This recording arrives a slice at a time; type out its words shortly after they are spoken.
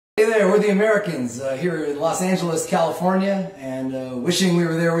there, we're the Americans here in Los Angeles, California, and wishing we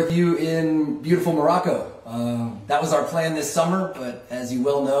were there with you in beautiful Morocco. That was our plan this summer, but as you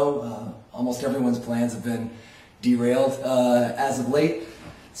well know, almost everyone's plans have been derailed as of late.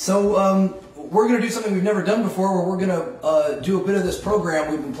 So we're going to do something we've never done before, where we're going to do a bit of this program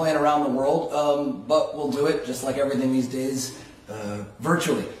we've been playing around the world, but we'll do it, just like everything these days,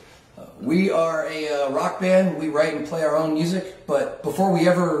 virtually. We are a rock band. We write and play our own music, but before we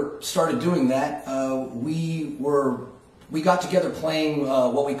ever started doing that, we got together playing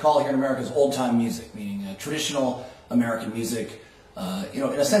what we call here in America is old-time music, meaning traditional American music, you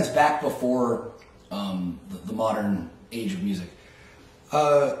know, in a sense back before the modern age of music.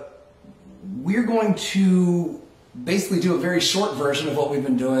 We're going to basically do a very short version of what we've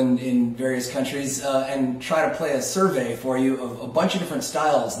been doing in various countries and try to play a survey for you of a bunch of different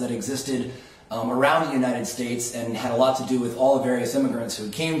styles that existed around the United States and had a lot to do with all the various immigrants who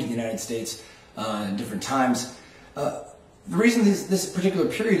came to the United States in different times. The reason this particular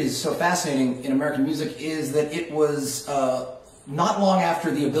period is so fascinating in American music is that it was not long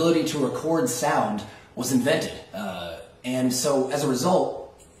after the ability to record sound was invented. And so as a result,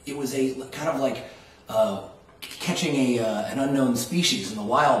 it was a kind of like catching an unknown species in the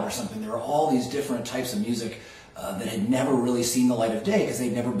wild or something. There were all these different types of music that had never really seen the light of day because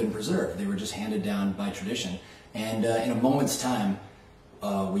they'd never been preserved. They were just handed down by tradition. And in a moment's time,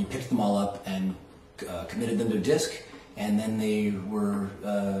 we picked them all up and committed them to disc, and then they were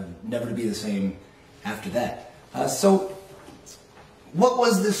never to be the same after that. So what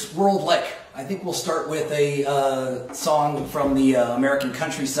was this world like? I think we'll start with a song from the American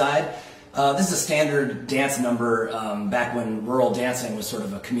countryside. This is a standard dance number back when rural dancing was sort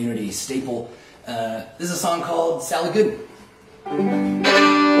of a community staple. This is a song called Sally Gooden.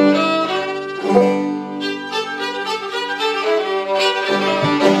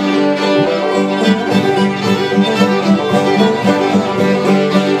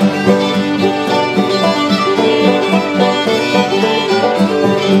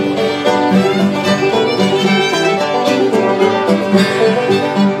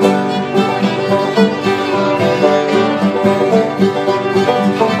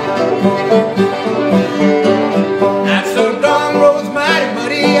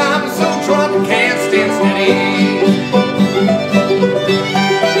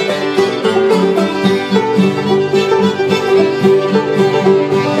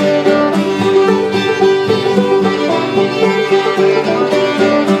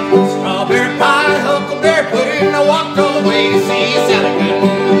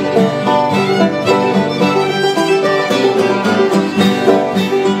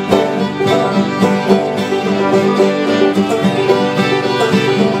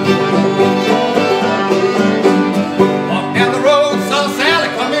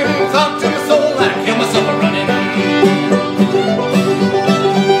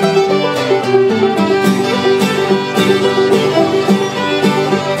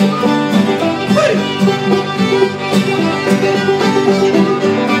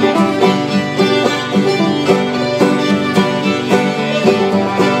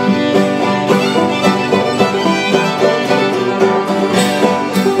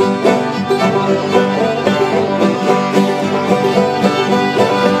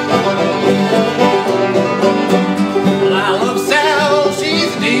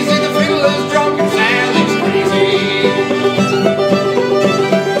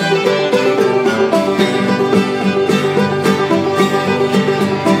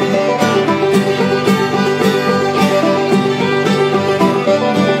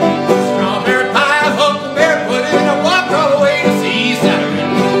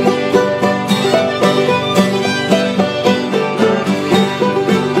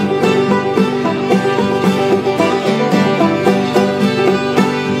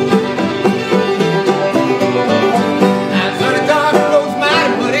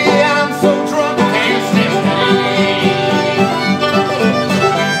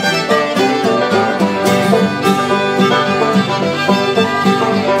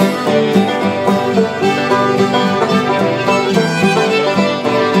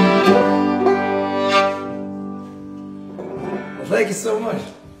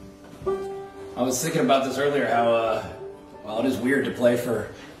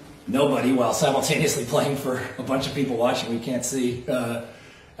 Simultaneously playing for a bunch of people watching we can't see.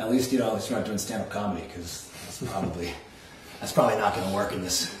 At least, you know, at least we're not doing stand-up comedy, because that's probably not going to work in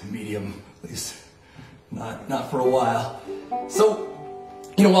this medium, at least not for a while. So,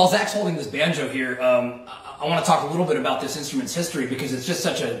 you know, while Zach's holding this banjo here, I want to talk a little bit about this instrument's history, because it's just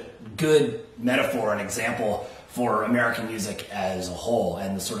such a good metaphor and example for American music as a whole,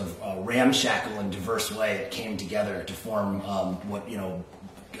 and the sort of ramshackle and diverse way it came together to form what the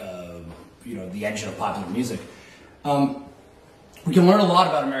engine of popular music. We can learn a lot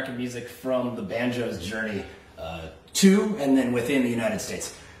about American music from the banjo's journey to and then within the United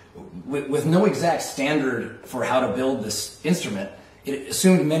States. With no exact standard for how to build this instrument, it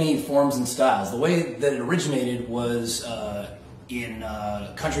assumed many forms and styles. The way that it originated was in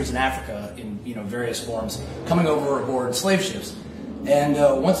countries in Africa in various forms, coming over aboard slave ships. And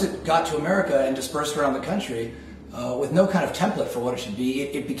once it got to America and dispersed around the country, with no kind of template for what it should be,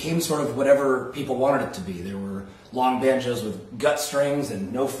 it became sort of whatever people wanted it to be. There were long banjos with gut strings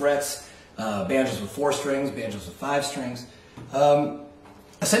and no frets, banjos with 4 strings, banjos with 5 strings.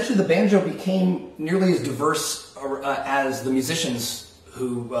 Essentially, the banjo became nearly as diverse as the musicians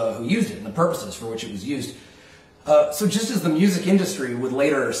who used it and the purposes for which it was used. So just as the music industry would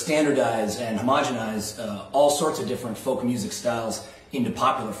later standardize and homogenize all sorts of different folk music styles into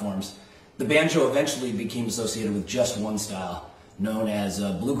popular forms, the banjo eventually became associated with just one style, known as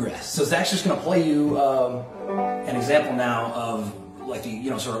bluegrass. So Zach's just going to play you an example now of like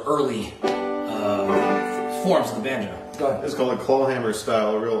the sort of early forms of the banjo. Go ahead. It's called a clawhammer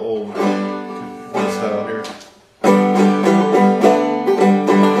style, a real old style here.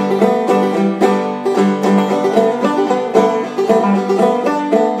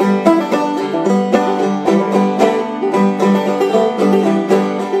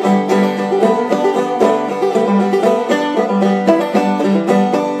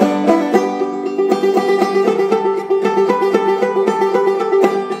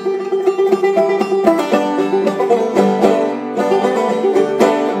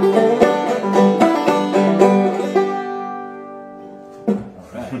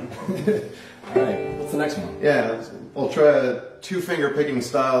 Two-finger picking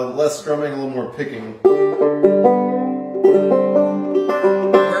style, less strumming, a little more picking. Where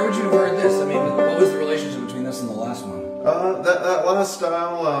would you have heard this? I mean, what was the relationship between this and the last one? That last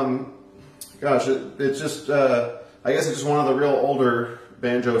style, gosh, it's just, I guess it's just one of the real older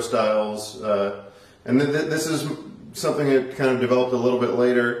banjo styles, and this is something that kind of developed a little bit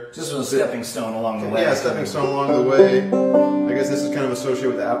later. Just a stepping stone along the way. Yeah, stepping stone along the way. I guess this is kind of associated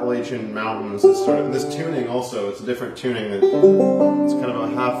with the Appalachian Mountains. It's sort of, and this tuning also, it's a different tuning. It's kind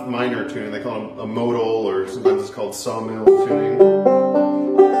of a half minor tuning. They call it a modal, or sometimes it's called sawmill tuning.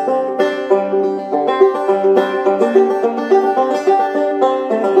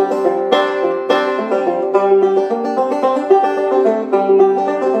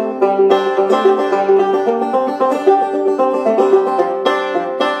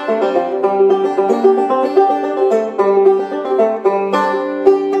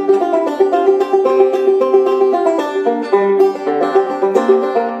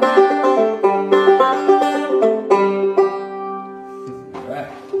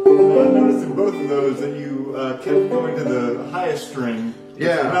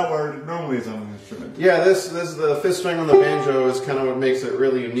 Yeah, this the 5th string on the banjo is kind of what makes it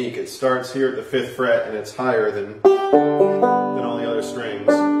really unique. It starts here at the 5th fret and it's higher than all the other strings.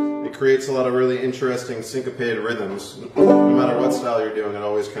 It creates a lot of really interesting syncopated rhythms. No matter what style you're doing, it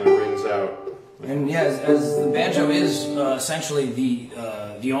always kind of rings out. And yeah, as the banjo is essentially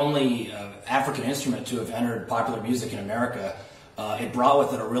the only African instrument to have entered popular music in America, it brought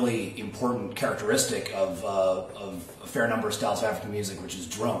with it a really important characteristic of a fair number of styles of African music, which is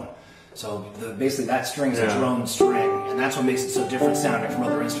drone. So basically that string is a drone string, and that's what makes it so different sounding from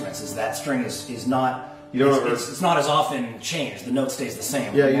other instruments, is that string is not, it's not as often changed. The note stays the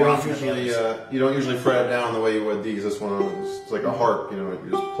same. Yeah, you don't usually fret it down the way you would these. This one, it's like a harp, you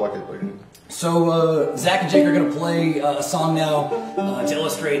just pluck it. So Zach and Jake are going to play a song now to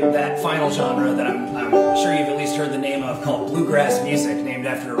illustrate that final genre that I'm sure you've at least heard the name of, called bluegrass music, named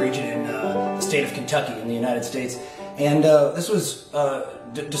after a region in the state of Kentucky in the United States. And this was,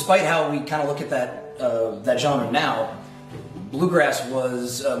 despite how we kind of look at that genre now, bluegrass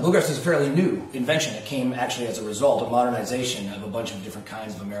was a fairly new invention. It came actually as a result of modernization of a bunch of different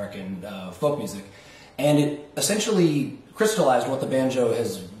kinds of American folk music. And it essentially crystallized what the banjo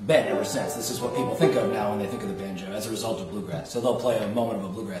has been ever since. This is what people think of now when they think of the banjo, as a result of bluegrass. So they'll play a moment of a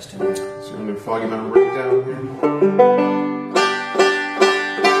bluegrass tune. So we're going to do Foggy Mountain Breakdown here.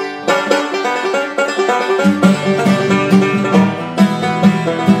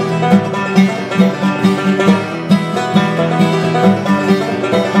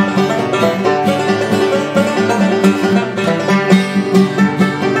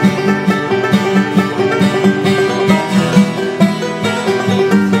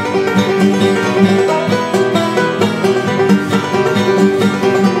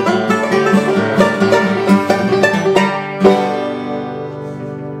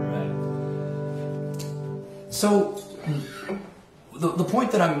 So the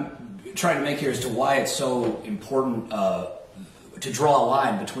point that I'm trying to make here as to why it's so important to draw a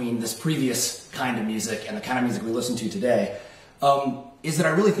line between this previous kind of music and the kind of music we listen to today is that I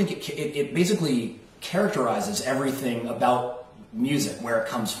really think it basically characterizes everything about music, where it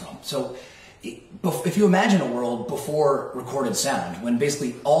comes from. So if you imagine a world before recorded sound, when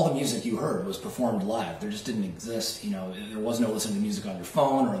basically all the music you heard was performed live, there just didn't exist, there was no listening to music on your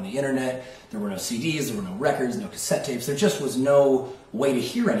phone or on the internet, there were no CDs, there were no records, no cassette tapes, there just was no way to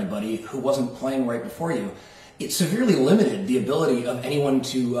hear anybody who wasn't playing right before you. It severely limited the ability of anyone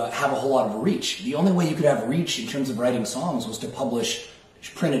to have a whole lot of reach. The only way you could have reach in terms of writing songs was to publish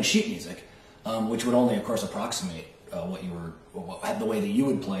printed sheet music, which would only, of course, approximate the way that you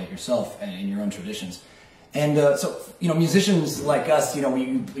would play it yourself and in your own traditions. And so, musicians like us,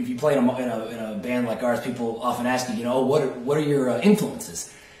 if you play in a band like ours, people often ask you, what are your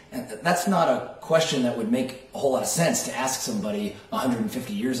influences? And that's not a question that would make a whole lot of sense to ask somebody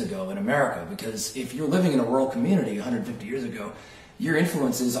 150 years ago in America, because if you're living in a rural community 150 years ago, your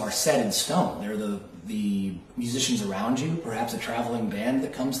influences are set in stone. They're the musicians around you, perhaps a traveling band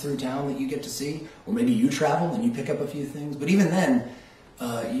that comes through town that you get to see, or maybe you travel and you pick up a few things. But even then,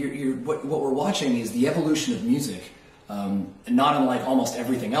 what we're watching is the evolution of music, not unlike almost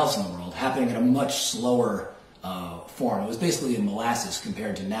everything else in the world, happening at a much slower form. It was basically in molasses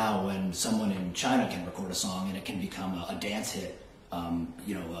compared to now, when someone in China can record a song and it can become a dance hit,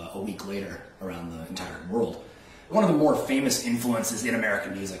 a week later around the entire world. One of the more famous influences in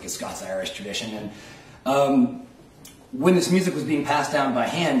American music is Scots-Irish tradition, and when this music was being passed down by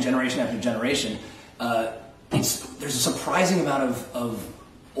hand, generation after generation, there's a surprising amount of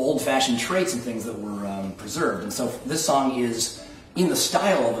old-fashioned traits and things that were preserved. And so this song is in the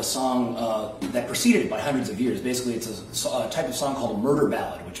style of a song that preceded it by hundreds of years. Basically, it's a type of song called a murder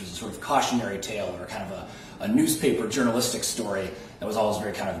ballad, which was a sort of cautionary tale or kind of a newspaper journalistic story that was always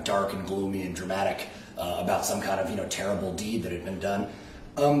very kind of dark and gloomy and dramatic about some kind of terrible deed that had been done.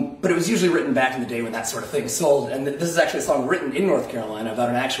 But it was usually written back in the day when that sort of thing sold. And this is actually a song written in North Carolina about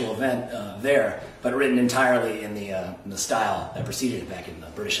an actual event there, but written entirely in the style that preceded it back in the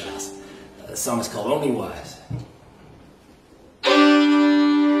British Isles. The song is called Only Wise.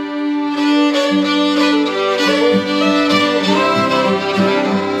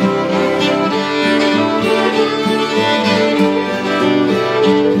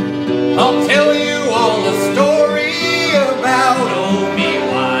 I'll tell you all the story about old me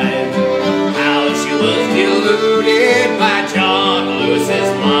wife, how she was deluded by John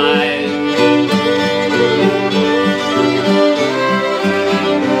Lewis's lies.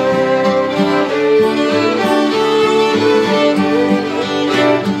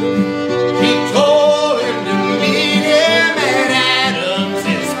 He told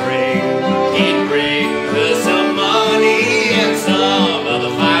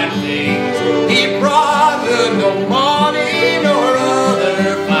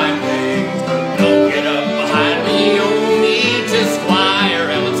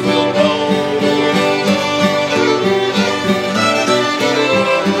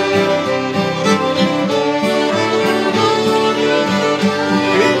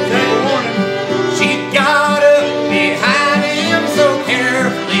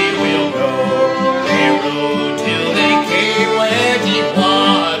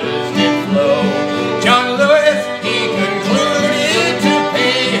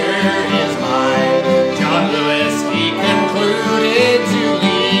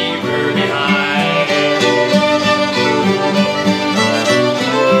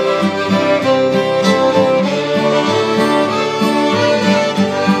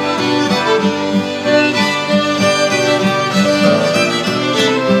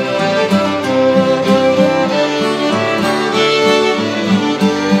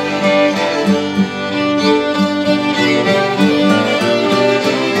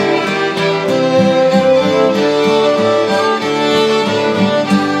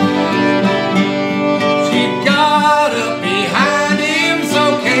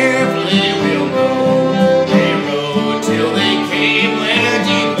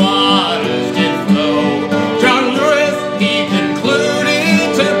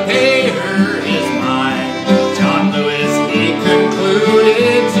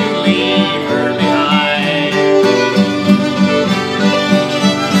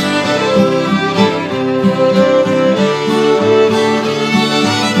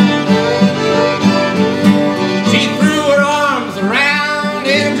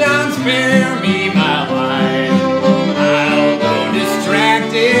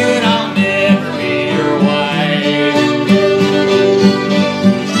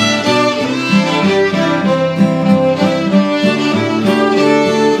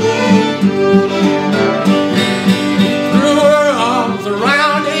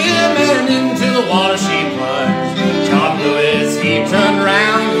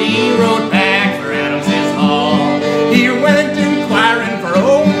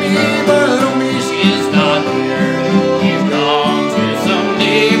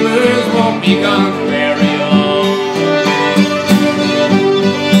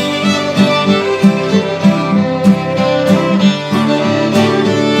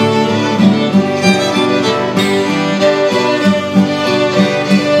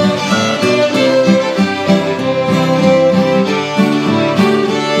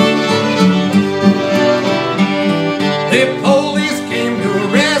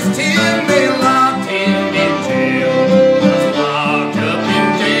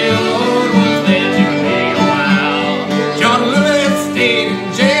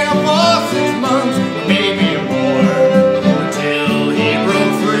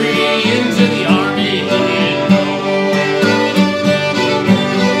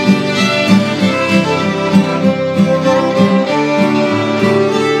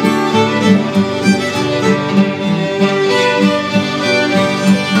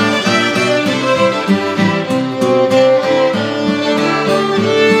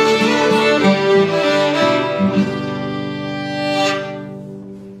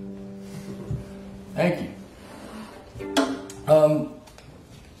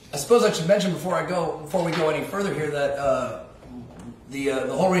suppose I should mention before we go any further here that the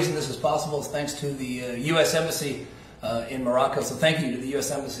whole reason this is possible is thanks to the U.S. Embassy in Morocco. So thank you to the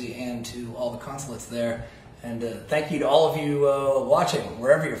U.S. Embassy and to all the consulates there. And thank you to all of you watching,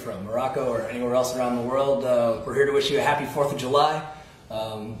 wherever you're from, Morocco or anywhere else around the world. We're here to wish you a happy 4th of July.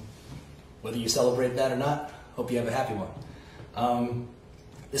 Whether you celebrate that or not, hope you have a happy one.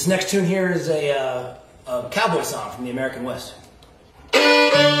 This next tune here is a cowboy song from the American West.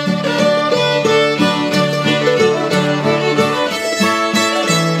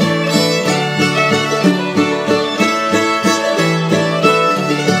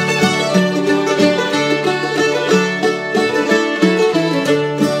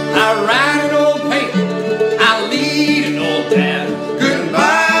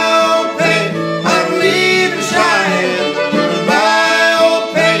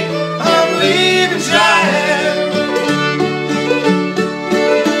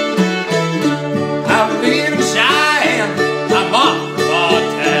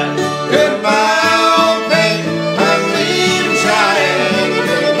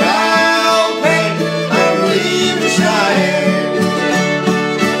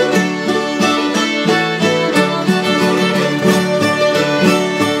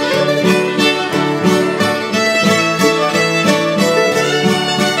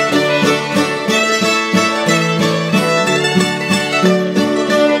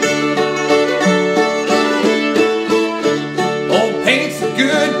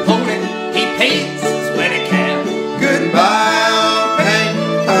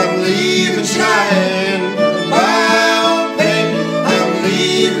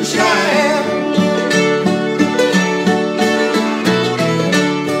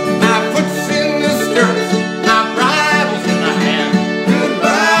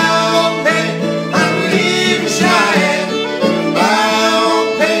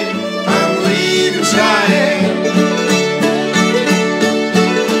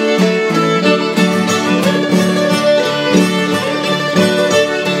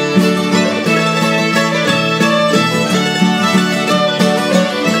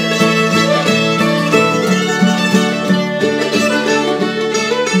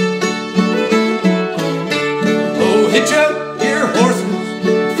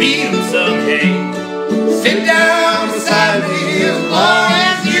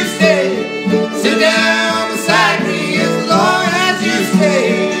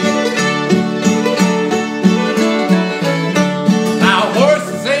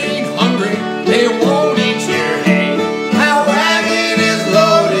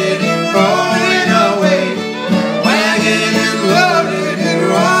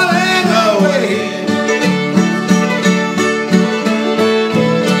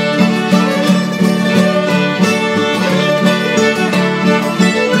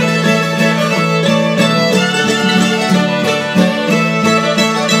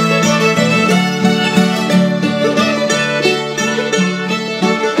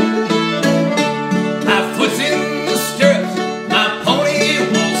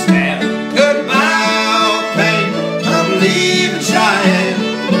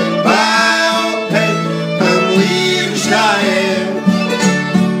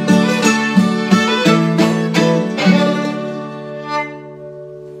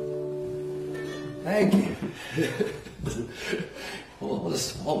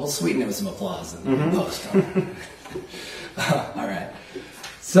 We'll sweeten it with some applause in post. All right.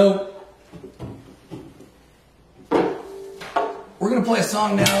 So we're going to play a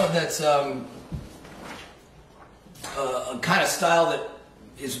song now that's a kind of style that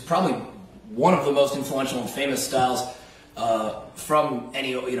is probably one of the most influential and famous styles from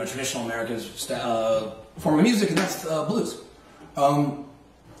any traditional American form of music, and that's blues.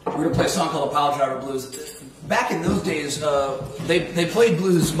 We're going to play a song called a Pile Driver Blues. Back in those days, they played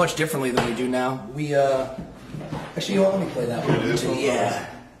blues much differently than we do now. We actually, let me play that one too. Yeah.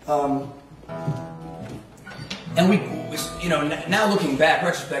 And we now looking back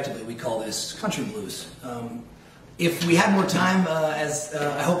retrospectively, we call this country blues. If we had more time, as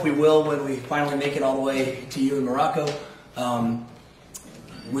I hope we will when we finally make it all the way to you in Morocco,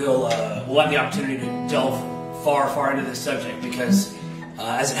 we'll have the opportunity to delve far into this subject because,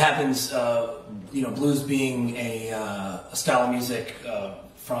 as it happens, blues being a style of music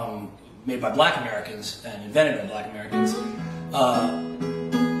made by Black Americans and invented by Black Americans,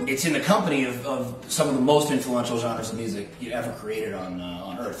 it's in the company of some of the most influential genres of music ever created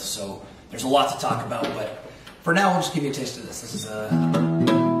on Earth. So there's a lot to talk about, but for now, we'll just give you a taste of this. This is a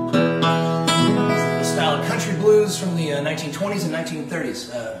style of country blues from the 1920s and 1930s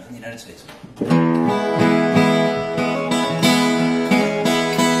in the United States.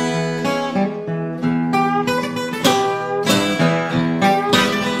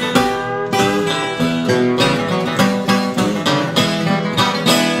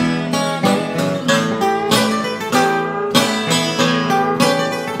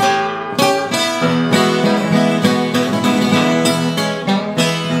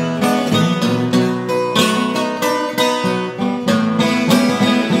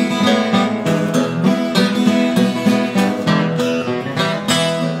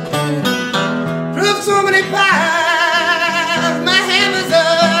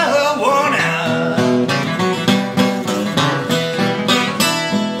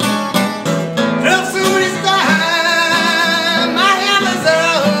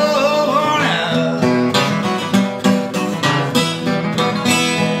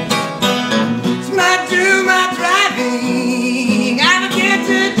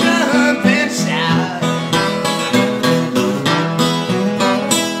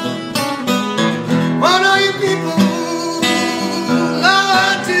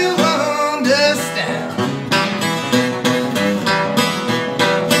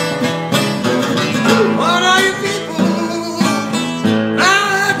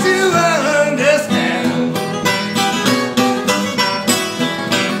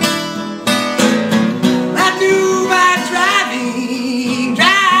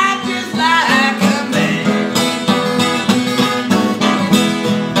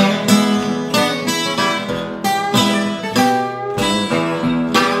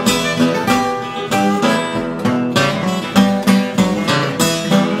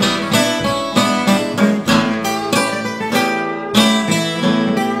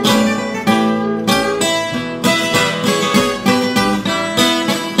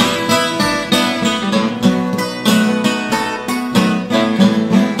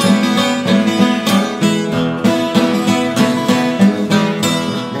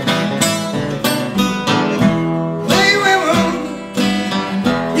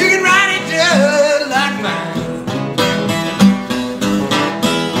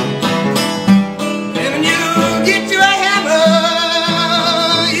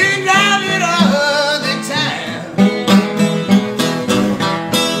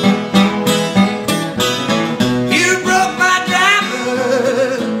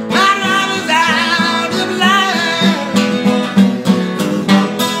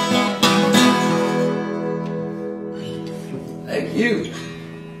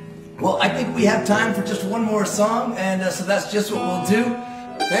 have time for just one more song, and so that's just what we'll do.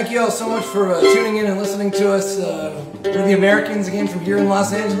 Thank you all so much for tuning in and listening to us. We're the Americans again from here in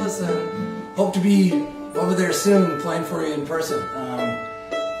Los Angeles. Hope to be over there soon playing for you in person.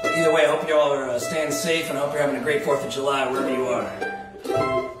 But either way, I hope you all are staying safe, and I hope you're having a great 4th of July wherever you are.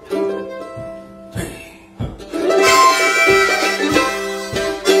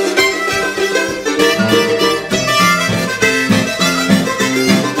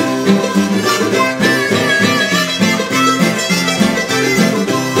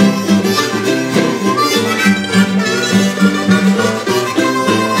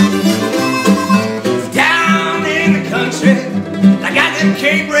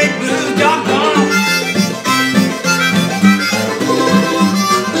 Cape-break blues, doggone.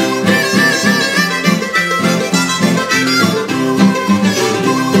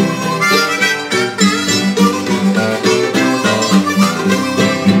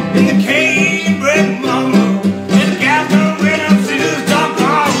 In the cape-break mama, with the gal come with them shoes,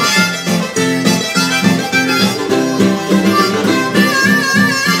 doggone.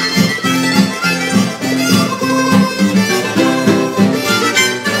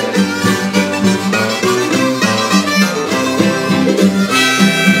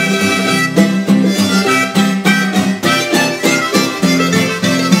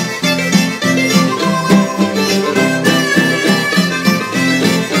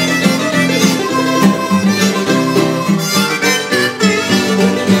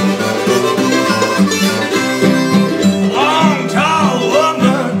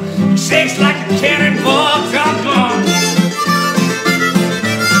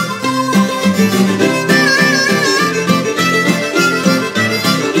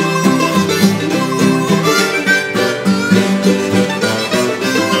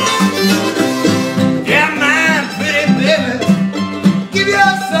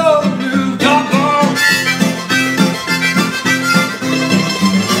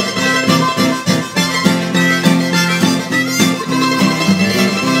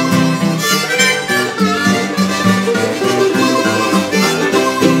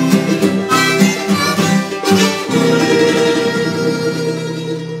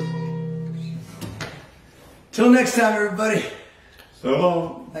 Till next time, everybody. So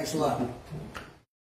long. Thanks a lot.